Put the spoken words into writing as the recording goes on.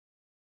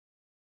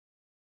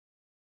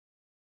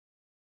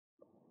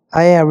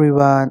Hi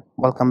everyone,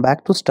 welcome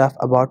back to Stuff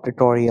About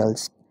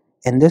Tutorials.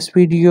 In this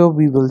video,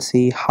 we will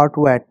see how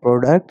to add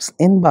products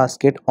in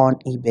basket on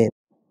eBay.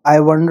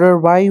 I wonder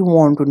why you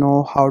want to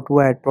know how to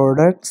add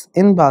products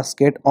in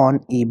basket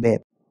on eBay.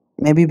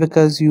 Maybe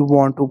because you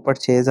want to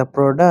purchase a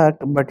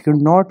product but you're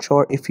not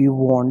sure if you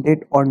want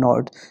it or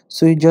not.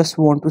 So you just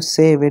want to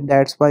save it,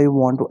 that's why you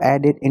want to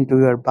add it into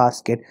your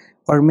basket.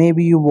 Or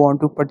maybe you want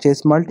to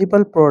purchase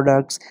multiple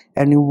products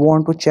and you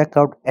want to check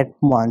out at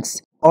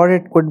once, or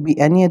it could be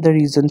any other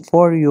reason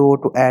for you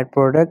to add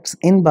products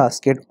in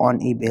basket on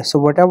eBay. So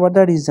whatever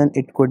the reason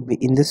it could be,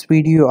 in this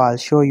video I'll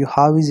show you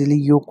how easily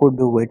you could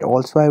do it.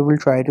 Also, I will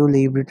try to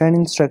leave written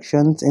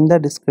instructions in the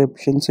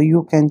description so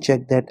you can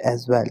check that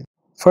as well.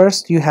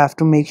 First, you have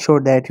to make sure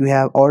that you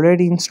have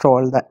already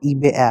installed the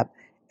eBay app,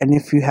 and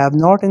if you have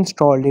not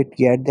installed it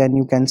yet, then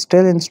you can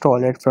still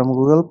install it from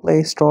Google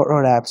Play Store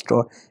or App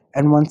Store.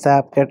 And once the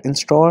app gets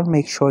installed,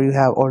 make sure you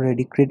have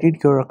already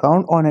created your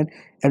account on it,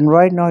 and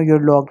right now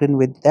you're logged in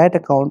with that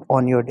account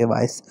on your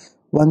device.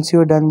 Once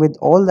you're done with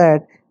all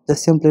that,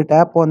 just simply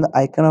tap on the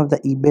icon of the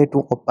eBay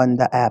to open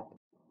the app.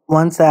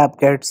 Once the app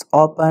gets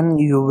open,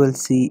 you will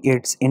see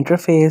its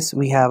interface.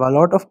 We have a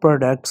lot of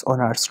products on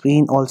our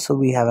screen. Also,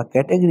 we have a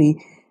category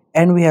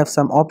and we have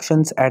some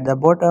options at the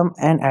bottom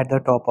and at the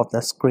top of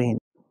the screen.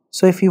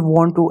 So if you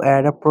want to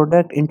add a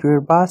product into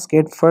your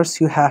basket,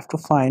 first you have to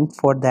find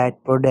for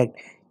that product.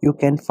 You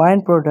can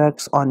find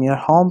products on your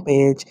home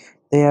page.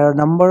 There are a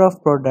number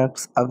of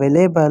products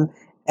available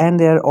and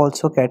there are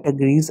also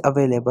categories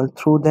available.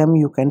 Through them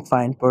you can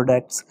find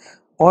products.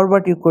 Or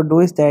what you could do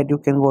is that you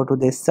can go to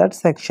this search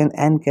section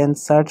and can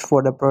search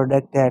for the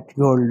product that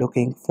you're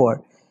looking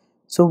for.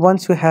 So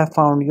once you have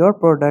found your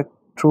product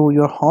through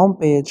your home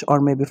page, or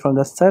maybe from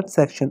the search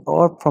section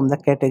or from the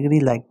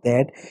category like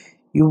that,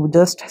 you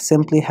just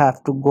simply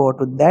have to go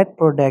to that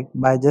product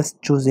by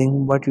just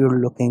choosing what you're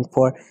looking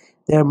for.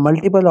 There are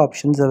multiple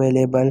options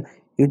available.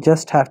 You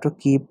just have to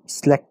keep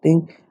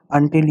selecting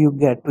until you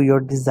get to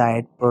your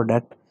desired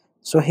product.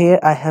 So here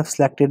I have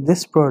selected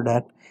this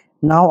product.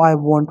 Now I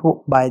want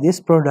to buy this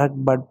product,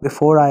 but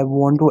before I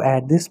want to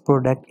add this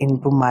product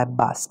into my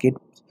basket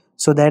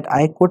so that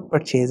I could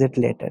purchase it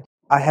later.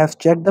 I have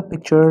checked the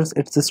pictures,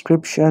 its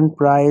description,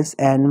 price,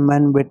 and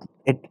when will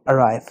it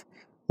arrive.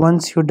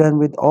 Once you're done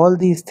with all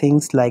these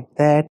things like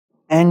that,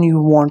 and you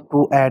want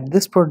to add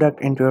this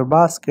product into your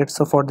basket,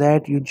 so for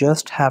that you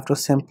just have to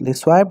simply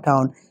swipe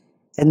down,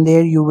 and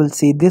there you will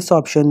see this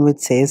option which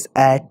says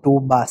add to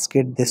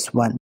basket, this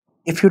one.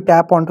 If you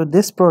tap onto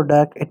this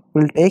product, it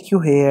will take you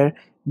here.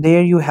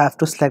 There you have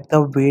to select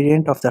the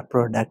variant of the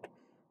product.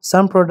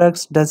 Some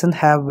products doesn't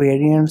have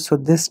variants, so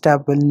this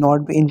tab will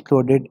not be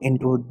included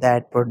into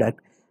that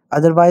product.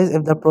 Otherwise,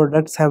 if the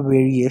products have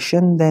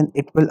variation, then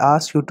it will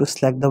ask you to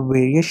select the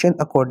variation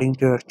according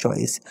to your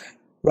choice.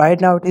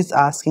 Right now it is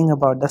asking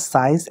about the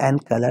size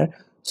and color,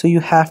 so you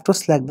have to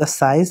select the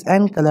size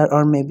and color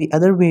or maybe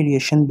other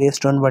variation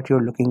based on what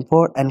you're looking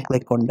for and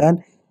click on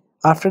done.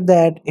 After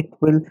that, it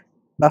will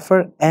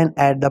buffer and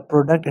add the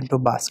product into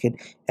basket.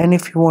 And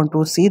if you want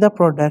to see the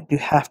product, you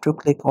have to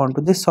click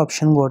onto this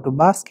option, go to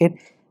basket,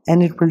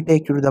 and it will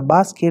take you to the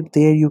basket.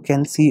 There you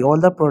can see all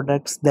the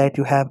products that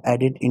you have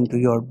added into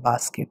your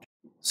basket.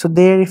 So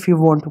there, if you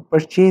want to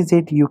purchase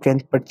it, you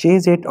can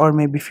purchase it, or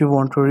maybe if you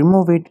want to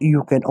remove it,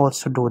 you can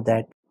also do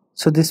that.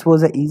 So this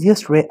was the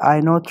easiest way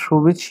I know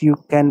through which you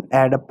can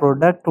add a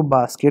product to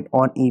basket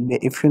on eBay.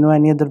 If you know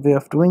any other way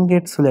of doing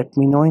it, so let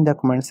me know in the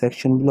comment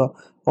section below.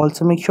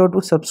 Also, make sure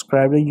to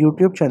subscribe to the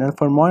YouTube channel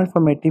for more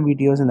informative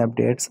videos and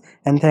updates,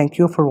 and thank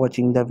you for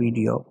watching the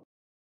video.